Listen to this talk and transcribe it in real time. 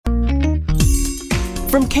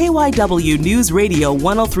From KYW News Radio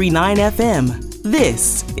 1039 FM,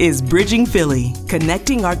 this is Bridging Philly,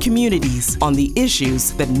 connecting our communities on the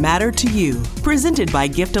issues that matter to you. Presented by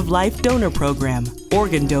Gift of Life Donor Program.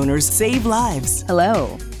 Organ donors save lives.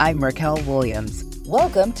 Hello, I'm Raquel Williams.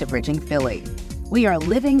 Welcome to Bridging Philly. We are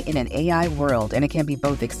living in an AI world, and it can be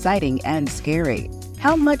both exciting and scary.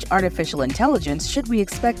 How much artificial intelligence should we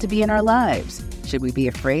expect to be in our lives? Should we be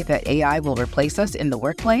afraid that AI will replace us in the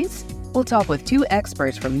workplace? We'll talk with two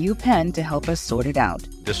experts from UPenn to help us sort it out.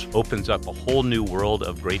 This opens up a whole new world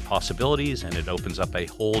of great possibilities, and it opens up a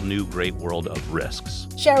whole new great world of risks.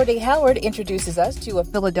 Charity Howard introduces us to a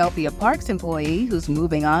Philadelphia Parks employee who's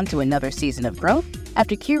moving on to another season of growth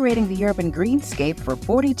after curating the urban greenscape for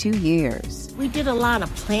 42 years. We did a lot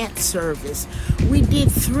of plant service. We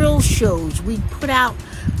did thrill shows. We put out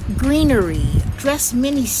greenery, dressed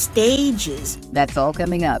many stages. That's all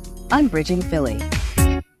coming up on Bridging Philly.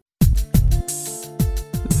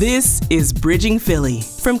 This is Bridging Philly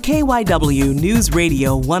from KYW News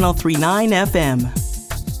Radio 1039 FM.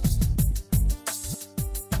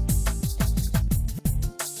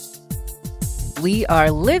 We are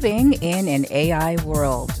living in an AI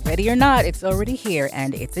world. Ready or not, it's already here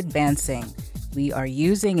and it's advancing. We are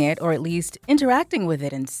using it, or at least interacting with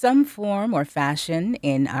it in some form or fashion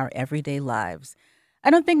in our everyday lives. I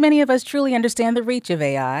don't think many of us truly understand the reach of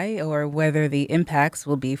AI or whether the impacts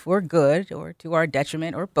will be for good or to our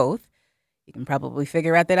detriment or both. You can probably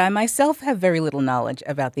figure out that I myself have very little knowledge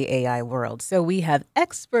about the AI world. So we have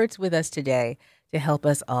experts with us today to help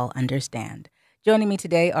us all understand. Joining me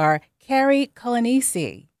today are Carrie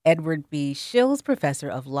Colanesi, Edward B. Shills Professor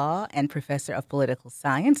of Law and Professor of Political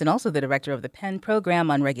Science, and also the Director of the Penn Program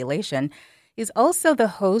on Regulation. He's also the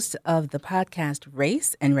host of the podcast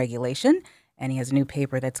Race and Regulation, and he has a new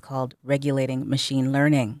paper that's called Regulating Machine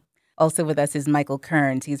Learning. Also with us is Michael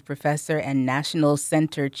Kearns. He's Professor and National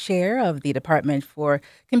Center Chair of the Department for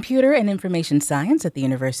Computer and Information Science at the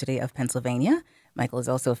University of Pennsylvania. Michael is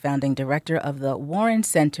also founding director of the Warren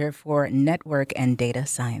Center for Network and Data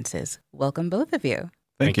Sciences. Welcome, both of you.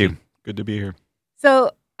 Thank you. Good to be here.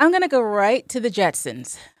 So I'm going to go right to the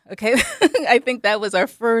Jetsons, okay? I think that was our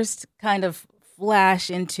first kind of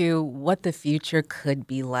flash into what the future could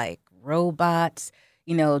be like. Robots,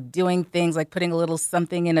 doing things like putting a little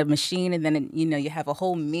something in a machine and then, you have a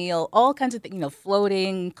whole meal, all kinds of things,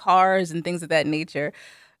 floating cars and things of that nature.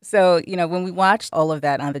 So, when we watched all of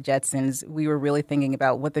that on the Jetsons, we were really thinking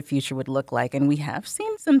about what the future would look like. And we have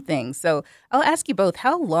seen some things. So I'll ask you both,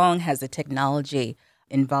 how long has the technology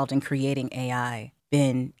involved in creating AI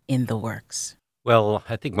been in the works? Well,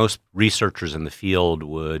 I think most researchers in the field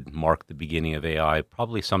would mark the beginning of AI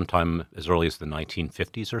probably sometime as early as the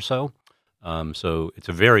 1950s or so. So it's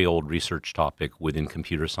a very old research topic within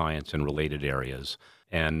computer science and related areas.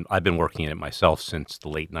 And I've been working in it myself since the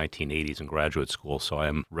late 1980s in graduate school, so I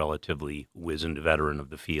am a relatively wizened veteran of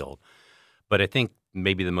the field. But I think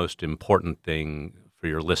maybe the most important thing for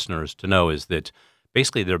your listeners to know is that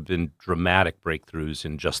basically there have been dramatic breakthroughs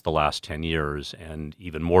in just the last 10 years and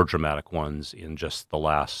even more dramatic ones in just the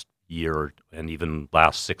last year and even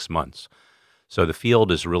last 6 months. So the field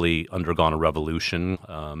has really undergone a revolution,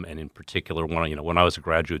 and in particular, when I was a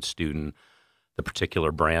graduate student, the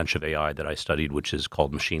particular branch of AI that I studied, which is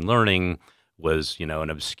called machine learning, was an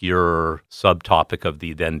obscure subtopic of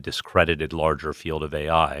the then discredited larger field of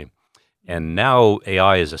AI. And now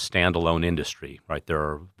AI is a standalone industry, right? There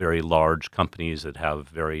are very large companies that have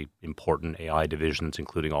very important AI divisions,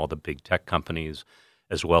 including all the big tech companies,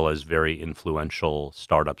 as well as very influential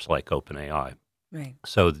startups like OpenAI. Right.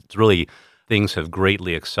 So it's really, things have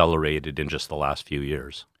greatly accelerated in just the last few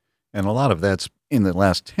years. And a lot of that's in the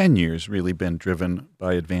last 10 years really been driven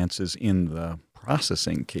by advances in the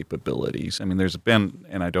processing capabilities. I mean, there's been,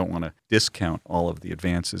 and I don't want to discount all of the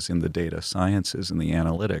advances in the data sciences and the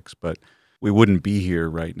analytics, but we wouldn't be here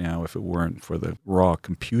right now if it weren't for the raw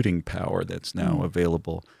computing power that's now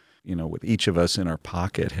available, with each of us in our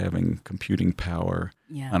pocket having computing power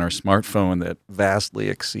on our smartphone that vastly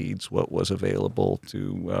exceeds what was available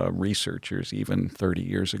to researchers even 30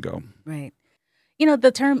 years ago. Right.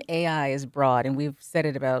 The term AI is broad, and we've said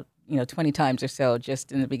it about 20 times or so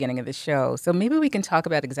just in the beginning of the show. So maybe we can talk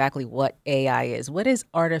about exactly what AI is. What is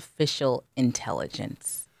artificial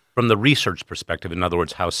intelligence? From the research perspective, in other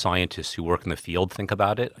words, how scientists who work in the field think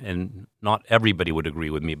about it, and not everybody would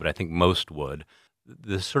agree with me, but I think most would,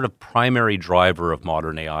 the sort of primary driver of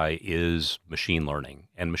modern AI is machine learning.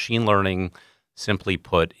 And machine learning, simply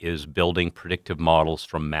put, is building predictive models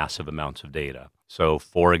from massive amounts of data. So,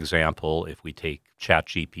 for example, if we take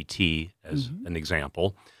ChatGPT as an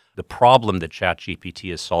example, The problem that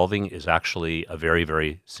ChatGPT is solving is actually a very,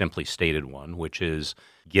 very simply stated one, which is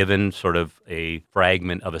given sort of a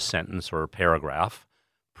fragment of a sentence or a paragraph,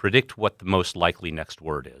 predict what the most likely next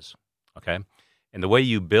word is, okay? And the way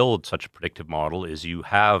you build such a predictive model is you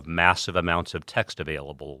have massive amounts of text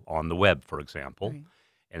available on the web, for example. Right.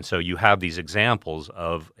 And so you have these examples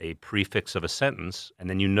of a prefix of a sentence, and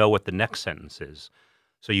then you know what the next sentence is.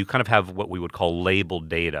 So you kind of have what we would call labeled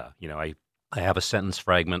data. I have a sentence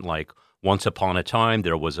fragment like, once upon a time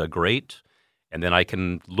there was a great, and then I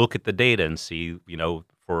can look at the data and see,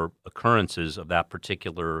 for occurrences of that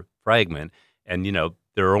particular fragment. And,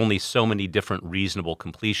 there are only so many different reasonable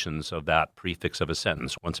completions of that prefix of a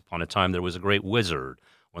sentence. Once upon a time, there was a great wizard.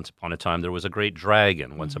 Once upon a time, there was a great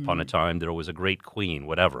dragon. Once upon a time, there was a great queen,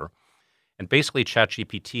 whatever. And basically,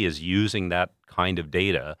 ChatGPT is using that kind of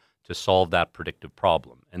data to solve that predictive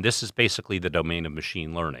problem. And this is basically the domain of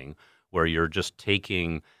machine learning, where you're just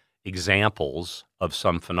taking examples of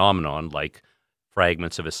some phenomenon, like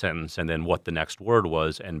fragments of a sentence, and then what the next word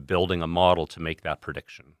was, and building a model to make that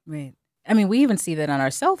prediction. Right. I mean, we even see that on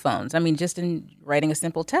our cell phones. I mean, just in writing a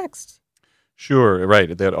simple text. Sure,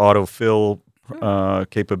 right. That autofill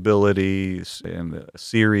capabilities and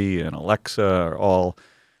Siri and Alexa are all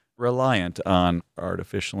reliant on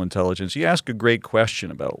artificial intelligence. You ask a great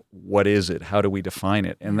question about what is it, how do we define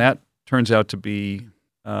it, and that turns out to be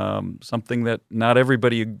something that not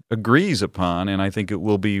everybody agrees upon, and I think it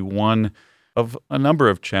will be one of a number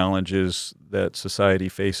of challenges that society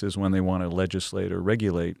faces when they want to legislate or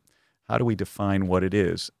regulate. How do we define what it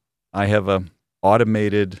is? I have an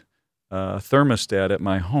automated thermostat at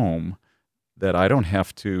my home that I don't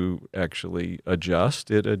have to actually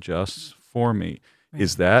adjust. It adjusts for me. Right.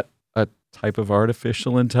 Is that a type of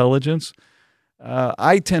artificial intelligence?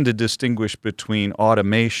 I tend to distinguish between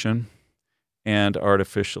automation and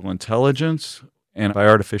artificial intelligence. And by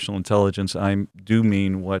artificial intelligence, I do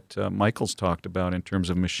mean what Michael's talked about in terms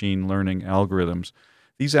of machine learning algorithms.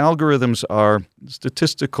 These algorithms are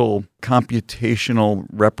statistical computational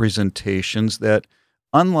representations that,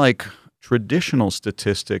 unlike traditional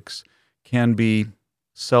statistics, can be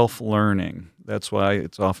self-learning. That's why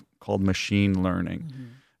it's often called machine learning.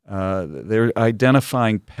 Mm-hmm. They're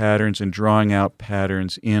identifying patterns and drawing out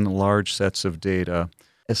patterns in large sets of data,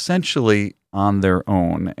 essentially on their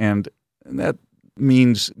own. And that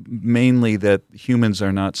means mainly that humans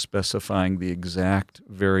are not specifying the exact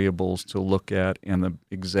variables to look at and the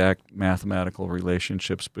exact mathematical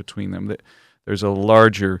relationships between them. There's a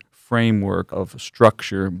larger framework of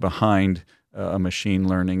structure behind a machine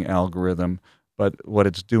learning algorithm, but what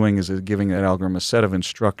it's doing is it's giving that algorithm a set of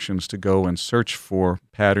instructions to go and search for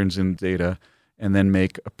patterns in data and then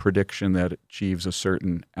make a prediction that achieves a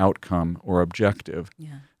certain outcome or objective.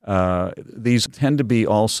 Yeah. These tend to be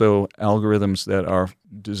also algorithms that are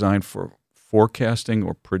designed for forecasting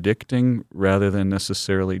or predicting rather than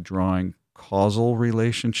necessarily drawing causal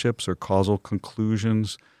relationships or causal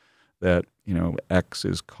conclusions that, X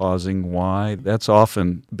is causing Y. That's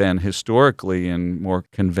often been historically in more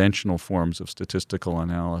conventional forms of statistical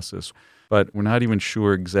analysis. But we're not even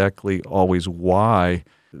sure exactly always why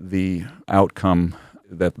the outcome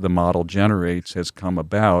that the model generates has come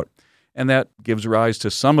about. And that gives rise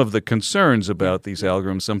to some of the concerns about these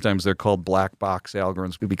algorithms. Sometimes they're called black box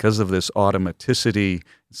algorithms because of this automaticity,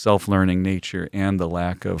 self-learning nature, and the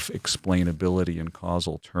lack of explainability in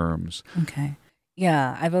causal terms. Okay.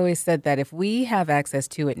 Yeah, I've always said that if we have access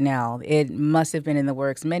to it now, it must have been in the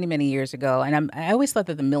works many, many years ago. And I always thought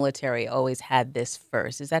that the military always had this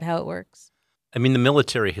first. Is that how it works? I mean, the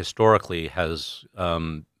military historically has,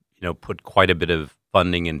 put quite a bit of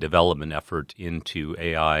funding and development effort into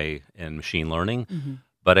AI and machine learning. Mm-hmm.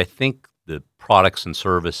 But I think the products and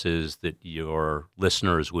services that your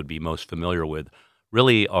listeners would be most familiar with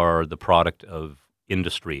really are the product of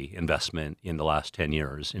industry investment in the last 10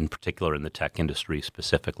 years, in particular in the tech industry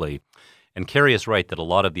specifically. And Carrie is right that a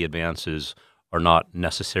lot of the advances are not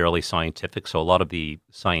necessarily scientific. So a lot of the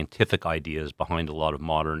scientific ideas behind a lot of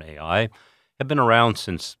modern AI have been around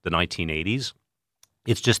since the 1980s.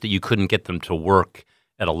 It's just that you couldn't get them to work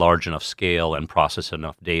at a large enough scale and process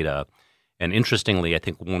enough data. And interestingly, I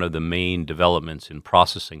think one of the main developments in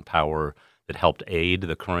processing power that helped aid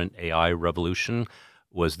the current AI revolution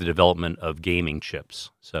was the development of gaming chips.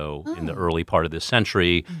 So in the early part of this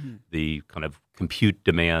century, the kind of compute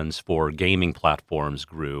demands for gaming platforms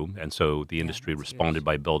grew. And so the industry responded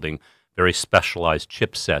by building very specialized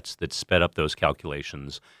chipsets that sped up those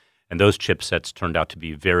calculations. And those chipsets turned out to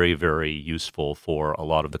be very, very useful for a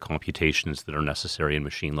lot of the computations that are necessary in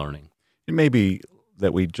machine learning. It may be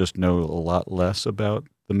that we just know a lot less about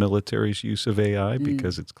the military's use of AI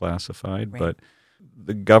because it's classified, but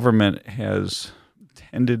The government has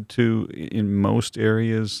tended to, in most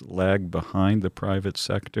areas, lag behind the private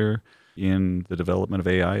sector in the development of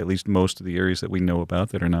AI, at least most of the areas that we know about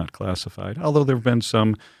that are not classified, although there have been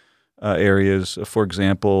some areas, for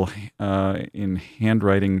example, in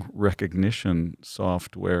handwriting recognition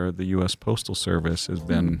software, the U.S. Postal Service has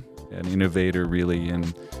been an innovator really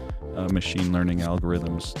in machine learning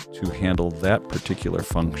algorithms to handle that particular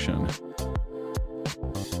function.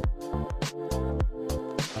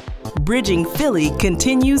 Bridging Philly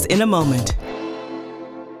continues in a moment.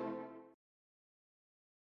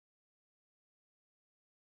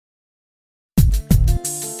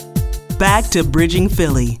 Back to Bridging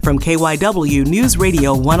Philly from KYW News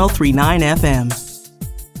Radio 1039 FM.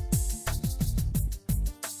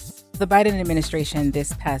 The Biden administration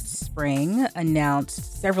this past spring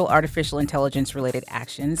announced several artificial intelligence-related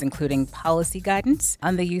actions, including policy guidance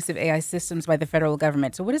on the use of AI systems by the federal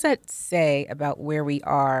government. So what does that say about where we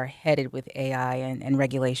are headed with AI and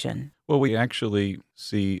regulation? Well, we actually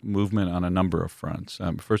see movement on a number of fronts.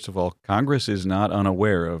 First of all, Congress is not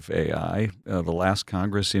unaware of AI. The last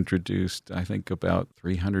Congress introduced, I think, about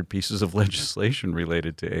 300 pieces of legislation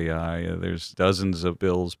related to AI. There's dozens of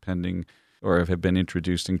bills pending or have been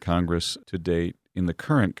introduced in Congress to date in the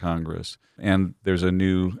current Congress. And there's a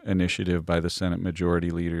new initiative by the Senate Majority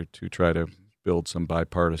Leader to try to build some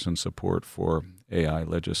bipartisan support for AI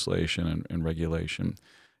legislation and regulation.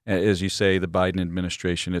 As you say, the Biden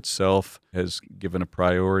administration itself has given a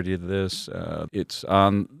priority to this. It's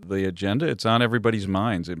on the agenda. It's on everybody's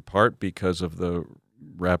minds, in part because of the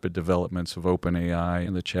rapid developments of OpenAI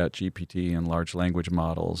and the ChatGPT and large language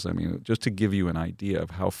models. I mean, just to give you an idea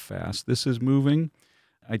of how fast this is moving,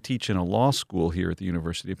 I teach in a law school here at the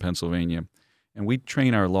University of Pennsylvania, and we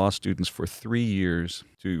train our law students for 3 years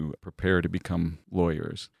to prepare to become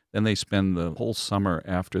lawyers. Then they spend the whole summer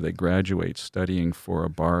after they graduate studying for a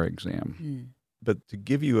bar exam. But to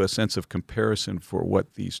give you a sense of comparison for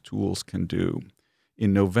what these tools can do,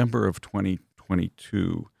 in November of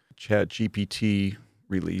 2022, ChatGPT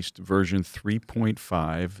released version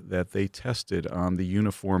 3.5 that they tested on the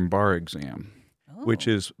uniform bar exam, which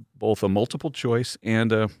is both a multiple choice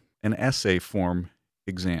and an essay form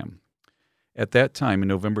exam. At that time, in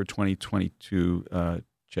November 2022,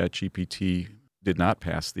 ChatGPT did not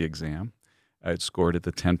pass the exam. It scored at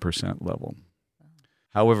the 10% level.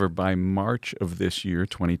 However, by March of this year,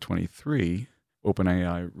 2023,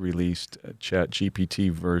 OpenAI released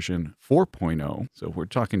ChatGPT version 4.0. So we're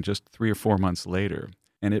talking just 3 or 4 months later,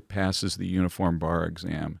 and it passes the uniform bar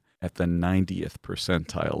exam at the 90th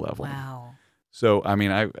percentile level. Wow. So, I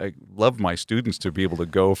mean, I love my students to be able to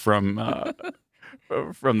go from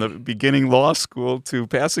the beginning law school to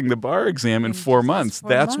passing the bar exam in 4 months.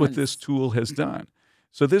 That's what this tool has done.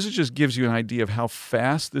 So this just gives you an idea of how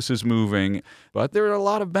fast this is moving. But there are a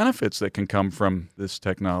lot of benefits that can come from this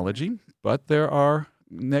technology, but there are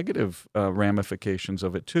negative ramifications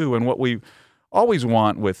of it too. And what we always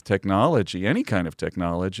want with technology, any kind of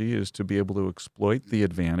technology, is to be able to exploit the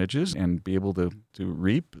advantages and be able to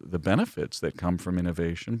reap the benefits that come from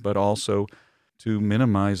innovation, but also to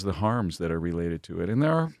minimize the harms that are related to it. And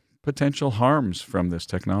there are potential harms from this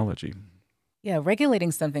technology. Yeah,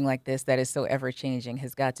 regulating something like this that is so ever-changing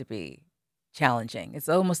has got to be challenging. It's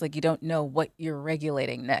almost like you don't know what you're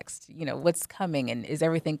regulating next. You know, what's coming and is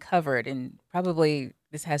everything covered? And probably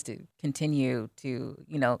this has to continue to,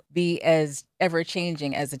 be as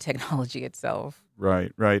ever-changing as the technology itself.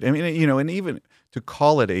 Right. I mean, and even to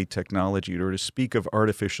call it a technology or to speak of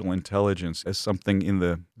artificial intelligence as something in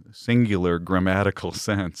the singular grammatical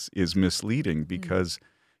sense is misleading because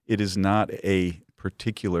it is not a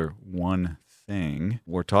particular one thing.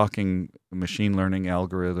 We're talking machine learning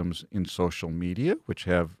algorithms in social media, which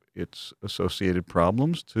have its associated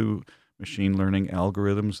problems, to machine learning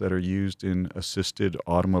algorithms that are used in assisted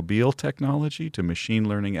automobile technology, to machine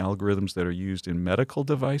learning algorithms that are used in medical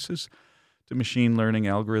devices, to machine learning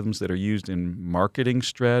algorithms that are used in marketing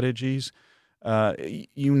strategies.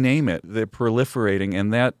 You name it, they're proliferating,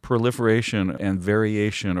 and that proliferation and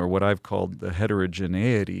variation, or what I've called the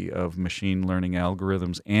heterogeneity of machine learning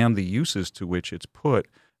algorithms and the uses to which it's put,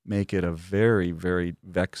 make it a very, very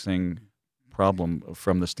vexing problem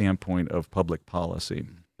from the standpoint of public policy.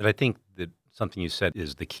 But I think that something you said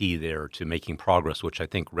is the key there to making progress, which I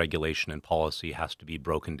think regulation and policy has to be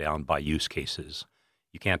broken down by use cases.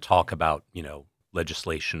 You can't talk about,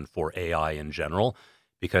 legislation for AI in general,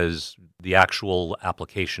 because the actual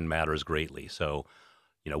application matters greatly. So,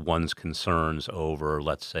 one's concerns over,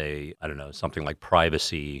 let's say, something like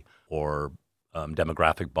privacy or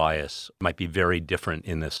demographic bias might be very different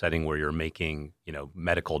in the setting where you're making,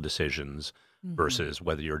 medical decisions versus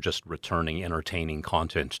whether you're just returning entertaining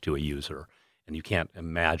content to a user. And you can't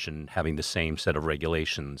imagine having the same set of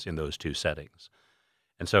regulations in those two settings.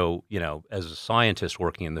 And so, as a scientist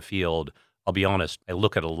working in the field, I'll be honest, I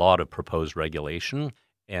look at a lot of proposed regulation,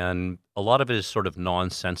 and a lot of it is sort of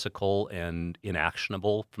nonsensical and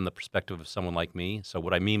inactionable from the perspective of someone like me. So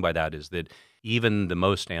what I mean by that is that even the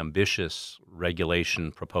most ambitious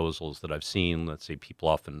regulation proposals that I've seen, let's say people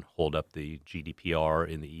often hold up the GDPR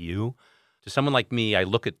in the EU, to someone like me, I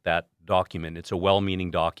look at that document. It's a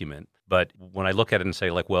well-meaning document. But when I look at it and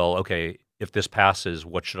say, like, well, okay, if this passes,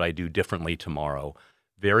 what should I do differently tomorrow?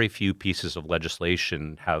 Very few pieces of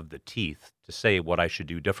legislation have the teeth to say what I should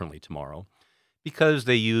do differently tomorrow because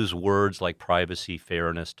they use words like privacy,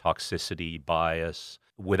 fairness, toxicity, bias,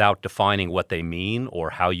 without defining what they mean or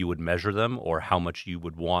how you would measure them or how much you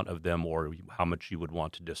would want of them or how much you would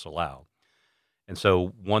want to disallow. And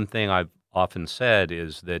so one thing I've often said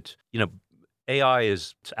is that, AI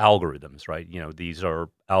is algorithms, right? These are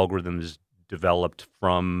algorithms developed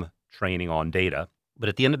from training on data. But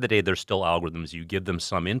at the end of the day, they're still algorithms. You give them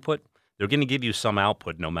some input, they're going to give you some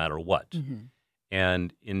output no matter what.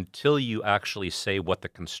 And until you actually say what the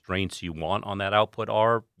constraints you want on that output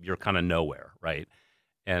are, you're kind of nowhere, right?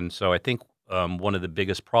 And so I think one of the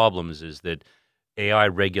biggest problems is that AI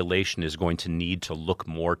regulation is going to need to look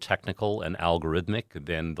more technical and algorithmic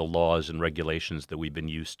than the laws and regulations that we've been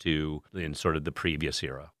used to in sort of the previous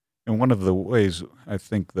era. And one of the ways I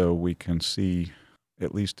think, though, we can see,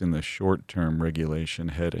 at least in the short-term regulation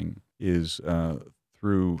heading, is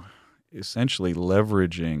through essentially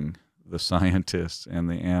leveraging the scientists and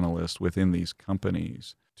the analysts within these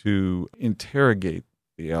companies to interrogate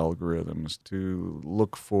the algorithms, to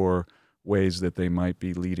look for ways that they might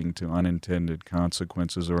be leading to unintended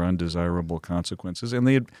consequences or undesirable consequences. And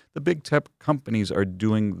the big tech companies are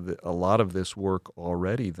doing a lot of this work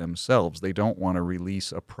already themselves. They don't want to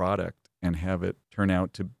release a product and have it turn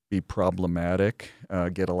out to be problematic,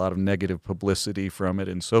 get a lot of negative publicity from it,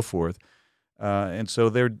 and so forth. And so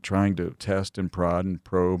they're trying to test and prod and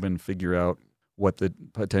probe and figure out what the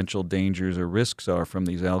potential dangers or risks are from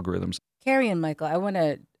these algorithms. Carrie and Michael, I want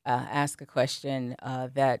to ask a question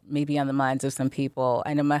that may be on the minds of some people.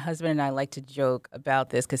 I know my husband and I like to joke about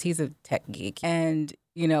this because he's a tech geek. And,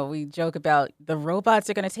 we joke about the robots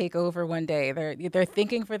are going to take over one day. They're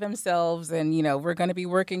thinking for themselves and, we're going to be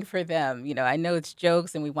working for them. I know it's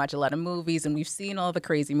jokes and we watch a lot of movies and we've seen all the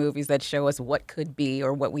crazy movies that show us what could be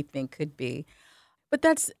or what we think could be. But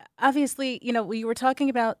that's obviously, we were talking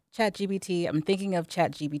about ChatGPT. I'm thinking of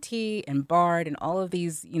ChatGPT and Bard and all of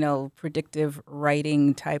these, predictive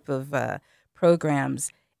writing type of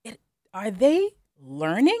programs. Are they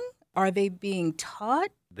learning? Are they being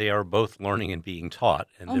taught? They are both learning and being taught,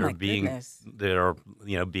 and they're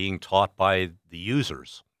being taught by the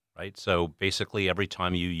users, right? So basically, every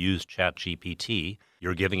time you use ChatGPT,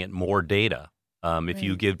 you're giving it more data. If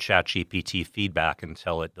you give ChatGPT feedback and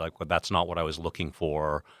tell it, like, well, that's not what I was looking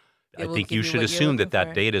for, I think you should assume that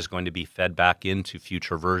data is going to be fed back into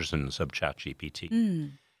future versions of ChatGPT.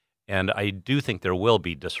 And I do think there will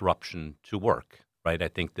be disruption to work, right? I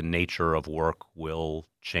think the nature of work will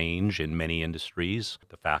change in many industries.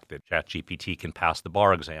 The fact that ChatGPT can pass the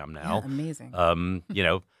bar exam now, amazing.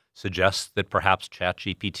 Suggests that perhaps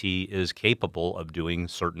ChatGPT is capable of doing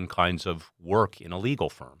certain kinds of work in a legal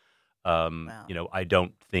firm. Wow. I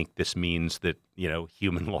don't think this means that,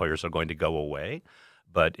 human lawyers are going to go away,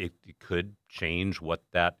 but it could change what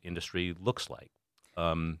that industry looks like.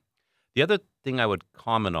 The other thing I would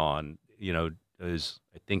comment on, is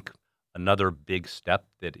I think another big step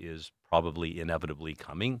that is probably inevitably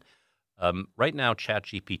coming. Right now,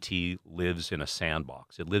 ChatGPT lives in a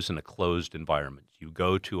sandbox. It lives in a closed environment. You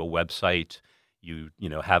go to a website, you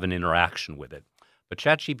have an interaction with it. But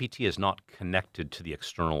ChatGPT is not connected to the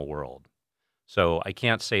external world. So I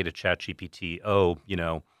can't say to ChatGPT,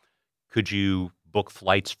 could you book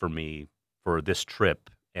flights for me for this trip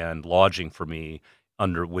and lodging for me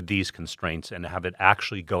with these constraints and have it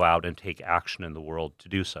actually go out and take action in the world to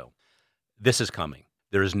do so. This is coming.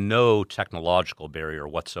 There is no technological barrier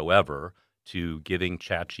whatsoever to giving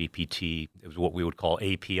ChatGPT what we would call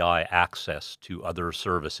API access to other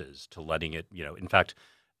services, to letting it, in fact,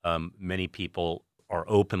 many people are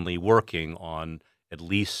openly working on at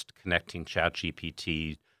least connecting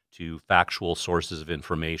ChatGPT to factual sources of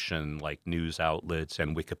information like news outlets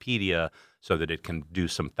and Wikipedia so that it can do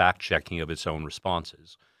some fact-checking of its own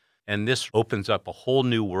responses. And this opens up a whole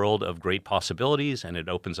new world of great possibilities, and it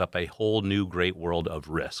opens up a whole new great world of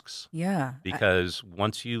risks. Yeah. Because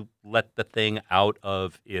once you let the thing out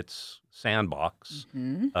of its sandbox,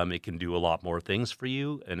 it can do a lot more things for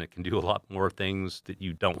you, and it can do a lot more things that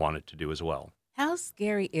you don't want it to do as well. How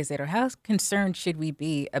scary is it, or how concerned should we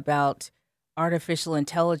be about artificial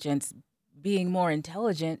intelligence being more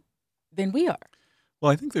intelligent than we are?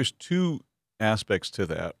 Well, I think there's two aspects to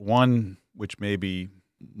that. One, which may be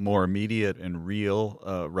more immediate and real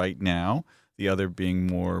right now. The other being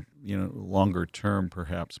more, longer term,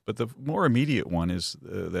 perhaps. But the more immediate one is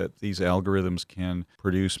that these algorithms can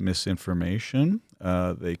produce misinformation.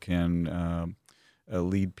 They can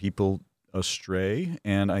lead people astray.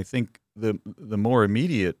 And I think the more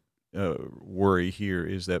immediate worry here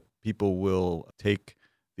is that people will take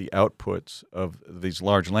the outputs of these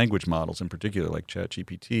large language models, in particular, like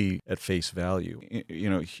ChatGPT, at face value.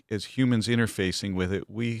 As humans interfacing with it,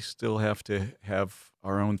 we still have to have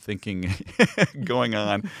our own thinking going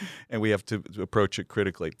on, and we have to approach it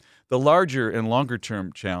critically. The larger and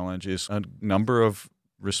longer-term challenge is a number of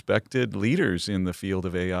respected leaders in the field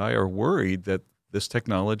of AI are worried that this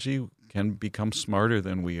technology can become smarter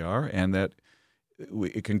than we are, and that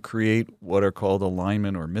it can create what are called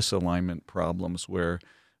alignment or misalignment problems, where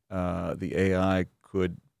the AI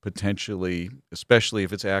could potentially, especially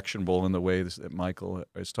if it's actionable in the way that Michael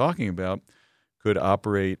is talking about, could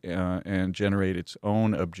operate and generate its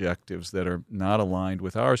own objectives that are not aligned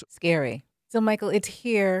with ours. Scary. So, Michael, it's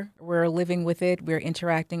here. We're living with it. We're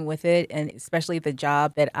interacting with it. And especially the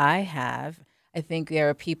job that I have, I think there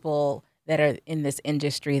are people that are in this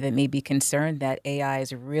industry that may be concerned that AI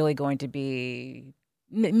is really going to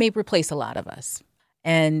may replace a lot of us.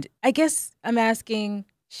 And I guess I'm asking,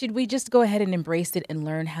 should we just go ahead and embrace it and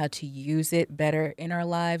learn how to use it better in our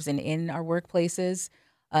lives and in our workplaces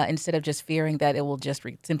instead of just fearing that it will just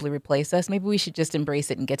simply replace us? Maybe we should just embrace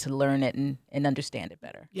it and get to learn it and understand it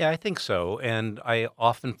better. Yeah, I think so. And I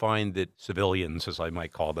often find that civilians, as I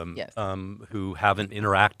might call them, Yes. Who haven't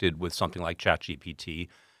interacted with something like ChatGPT,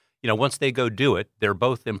 once they go do it, they're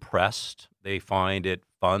both impressed. They find it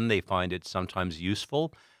fun. They find it sometimes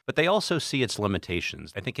useful. But they also see its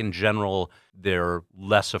limitations. I think in general, they're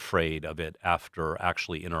less afraid of it after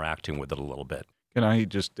actually interacting with it a little bit. Can I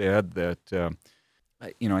just add that,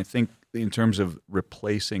 I think in terms of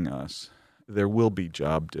replacing us, there will be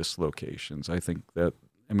job dislocations. I think that,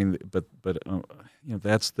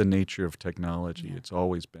 that's the nature of technology. Yeah. It's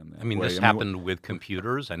always been that way. This happened with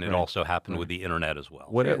computers, and it also happened with the internet as well.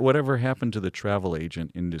 Whatever happened to the travel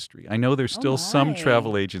agent industry? I know there's still some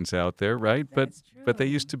travel agents out there, right? But they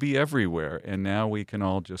used to be everywhere, and now we can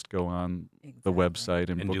all just go on the website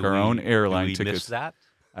and book our own airline tickets. Do we miss that?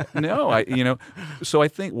 No, So I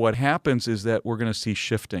think what happens is that we're going to see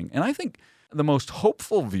shifting, and I think the most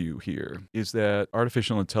hopeful view here is that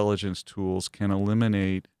artificial intelligence tools can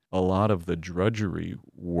eliminate a lot of the drudgery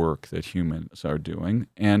work that humans are doing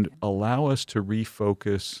and allow us to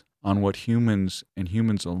refocus on what humans and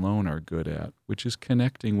humans alone are good at, which is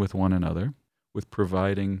connecting with one another, with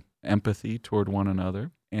providing empathy toward one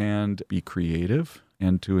another, and be creative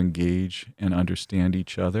and to engage and understand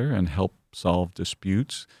each other and help solve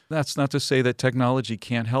disputes. That's not to say that technology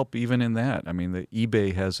can't help even in that. The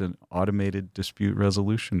eBay has an automated dispute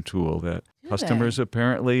resolution tool that customers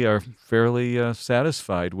apparently are fairly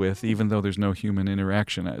satisfied with, even though there's no human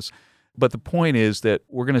interaction. But the point is that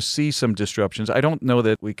we're going to see some disruptions. I don't know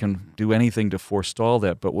that we can do anything to forestall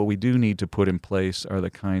that, but what we do need to put in place are the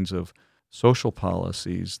kinds of social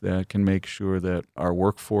policies that can make sure that our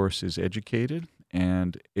workforce is educated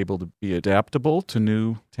and able to be adaptable to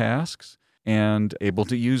new tasks and able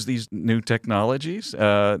to use these new technologies.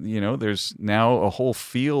 There's now a whole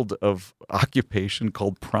field of occupation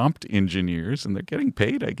called prompt engineers, and they're getting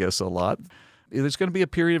paid, I guess, a lot. There's going to be a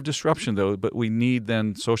period of disruption, though, but we need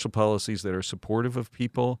then social policies that are supportive of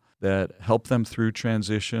people, that help them through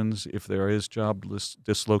transitions. If there is job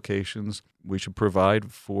dislocations, we should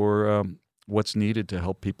provide for what's needed to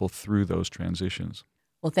help people through those transitions.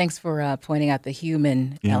 Well, thanks for pointing out the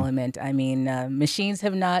human element. Machines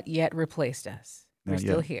have not yet replaced us. We're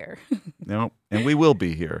still here. No, and we will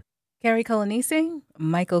be here. Carrie Colanese,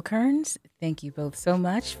 Michael Kearns, thank you both so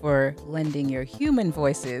much for lending your human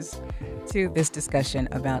voices to this discussion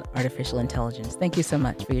about artificial intelligence. Thank you so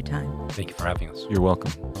much for your time. Thank you for having us. You're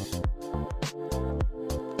welcome.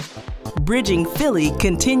 Bridging Philly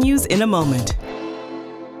continues in a moment.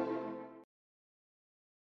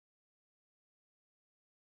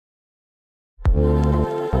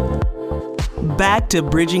 Back to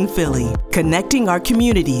Bridging Philly, connecting our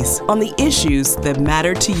communities on the issues that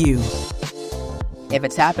matter to you. If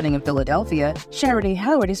it's happening in Philadelphia, Charity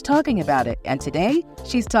Howard is talking about it, and today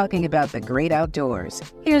she's talking about the great outdoors.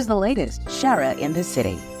 Here's the latest, Shara in the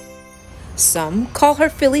City. Some call her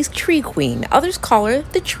Philly's tree queen, others call her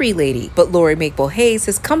the tree lady. But Lori Maple Hayes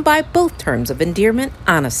has come by both terms of endearment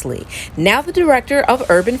honestly. Now the director of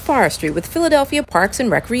urban forestry with Philadelphia Parks and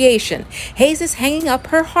Recreation, Hayes is hanging up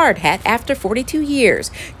her hard hat after 42 years,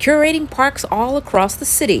 curating parks all across the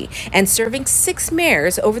city and serving 6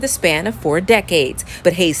 mayors over the span of 4 decades.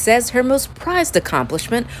 But Hayes says her most prized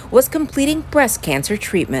accomplishment was completing breast cancer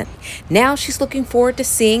treatment. Now she's looking forward to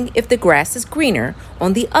seeing if the grass is greener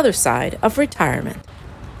on the other side of retirement.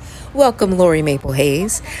 Welcome, Lori Maple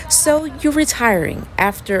Hayes. So you're retiring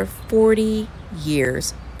after 40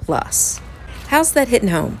 years plus. How's that hitting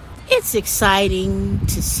home? It's exciting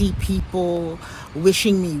to see people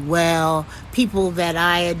wishing me well, people that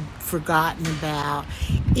I had forgotten about.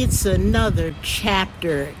 It's another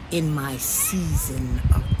chapter in my season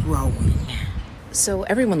of growing. So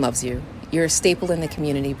everyone loves you. You're a staple in the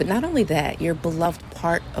community, but not only that, you're a beloved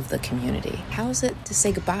part of the community. How is it to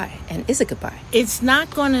say goodbye? And is it goodbye? It's not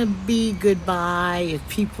going to be goodbye if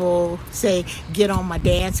people say, get on my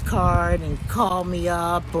dance card and call me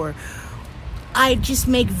up, or I just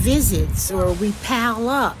make visits, or we pal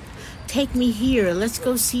up. Take me here. Let's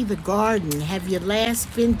go see the garden. Have you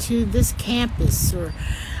last been to this campus? Or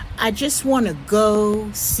I just want to go,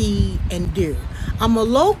 see, and do. I'm a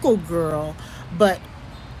local girl, but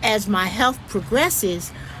as my health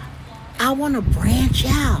progresses, I want to branch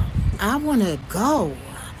out. I want to go.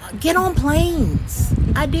 Get on planes.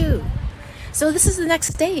 I do. So this is the next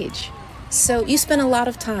stage. So you spent a lot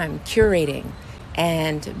of time curating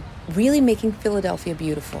and really making Philadelphia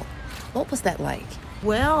beautiful. What was that like?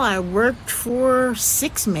 Well, I worked for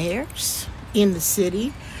 6 mayors in the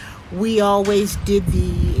city. We always did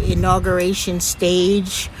the inauguration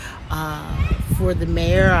stage for the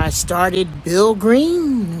mayor. I started Bill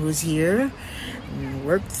Green, who was here, and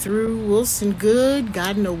worked through Wilson Good,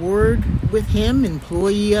 got an award with him,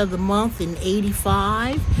 Employee of the Month in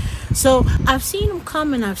 '85. So I've seen him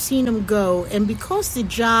come and I've seen him go. And because the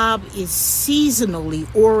job is seasonally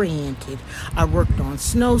oriented, I worked on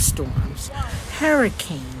snowstorms,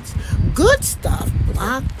 hurricanes, good stuff,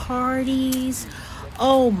 block parties.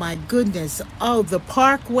 Oh my goodness. Oh, the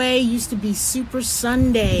Parkway used to be Super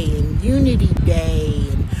Sunday and Unity Day.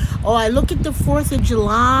 And I look at the 4th of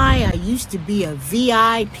July. I used to be a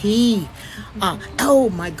VIP. Oh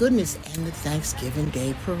my goodness. And the Thanksgiving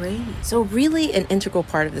Day Parade. So really an integral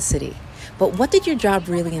part of the city. But what did your job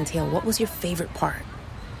really entail? What was your favorite part?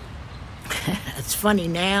 It's funny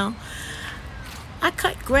now. I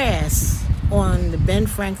cut grass on the Ben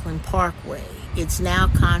Franklin Parkway. It's now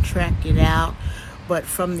contracted out. But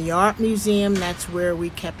from the art museum, that's where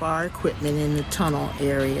we kept our equipment in the tunnel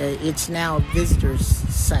area. It's now a visitor's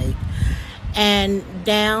site. And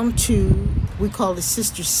down to, we call the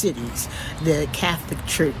Sister Cities, the Catholic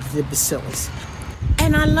Church, the basilicas.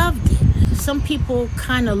 And I loved it. Some people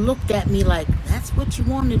kind of looked at me like, that's what you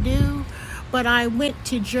want to do? But I went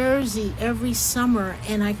to Jersey every summer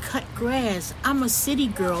and I cut grass. I'm a city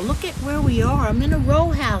girl. Look at where we are. I'm in a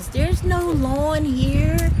row house. There's no lawn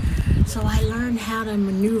here. So I learned how to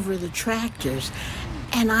maneuver the tractors,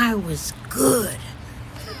 and I was good.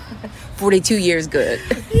 42 years good.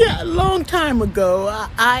 Yeah, a long time ago.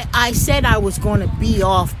 I said I was going to be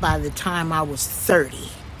off by the time I was 30.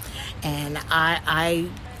 And I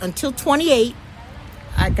until 28,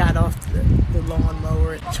 I got off the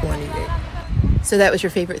lawnmower at 28. So that was your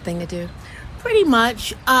favorite thing to do? Pretty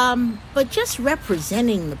much, but just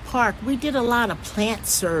representing the park. We did a lot of plant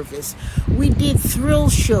service. We did thrill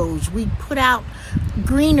shows. We put out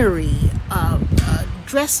greenery,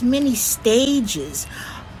 dressed mini stages.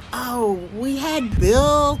 Oh, we had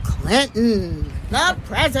Bill Clinton, the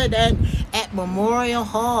president, at Memorial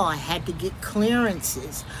Hall. I had to get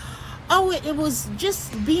clearances. Oh, it was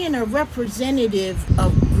just being a representative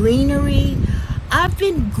of greenery. I've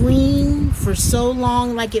been green for so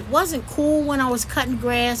long. Like, it wasn't cool when I was cutting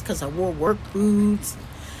grass because I wore work boots.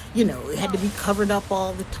 You know, it had to be covered up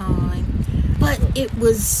all the time. But it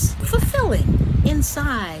was fulfilling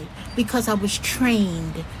inside because I was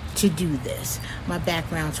trained to do this. My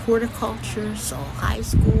background's horticulture, Saul High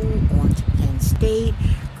School, on to Penn State,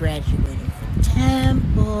 graduating from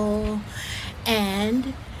Temple,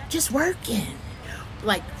 and just working.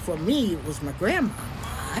 Like, for me, it was my grandma.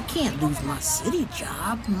 I can't lose my city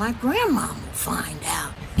job. My grandma will find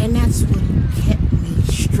out. And that's what kept me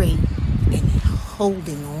straight and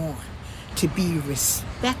holding on to be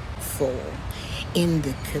respectful in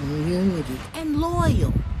the community and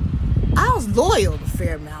loyal. I was loyal to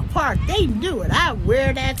Fairmount Park. They knew it. I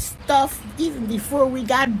wear that stuff even before we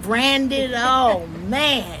got branded. Oh,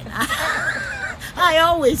 man. I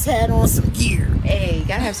always had on some gear. Hey, you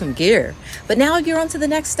gotta have some gear. But now you're on to the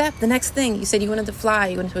next step, the next thing. You said you wanted to fly,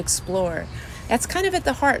 you wanted to explore. That's kind of at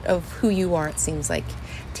the heart of who you are, it seems like.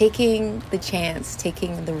 Taking the chance,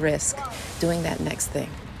 taking the risk, doing that next thing.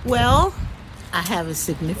 Well, I have a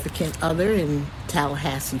significant other in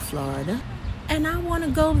Tallahassee, Florida. And I want to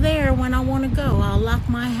go there when I want to go. I'll lock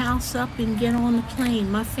my house up and get on the plane.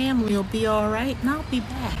 My family will be all right, and I'll be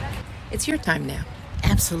back. It's your time now.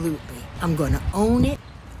 Absolutely. I'm going to own it.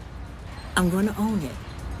 I'm going to own it.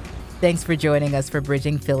 Thanks for joining us for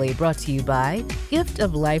Bridging Philly, brought to you by Gift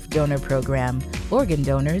of Life Donor Program. Organ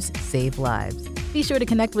donors save lives. Be sure to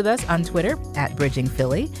connect with us on Twitter at Bridging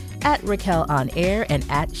Philly, at Raquel On Air, and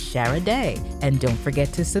at Shara Day. And don't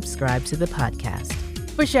forget to subscribe to the podcast.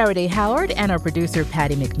 For Shara Day Howard and our producer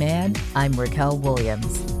Patty McMahon, I'm Raquel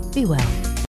Williams. Be well.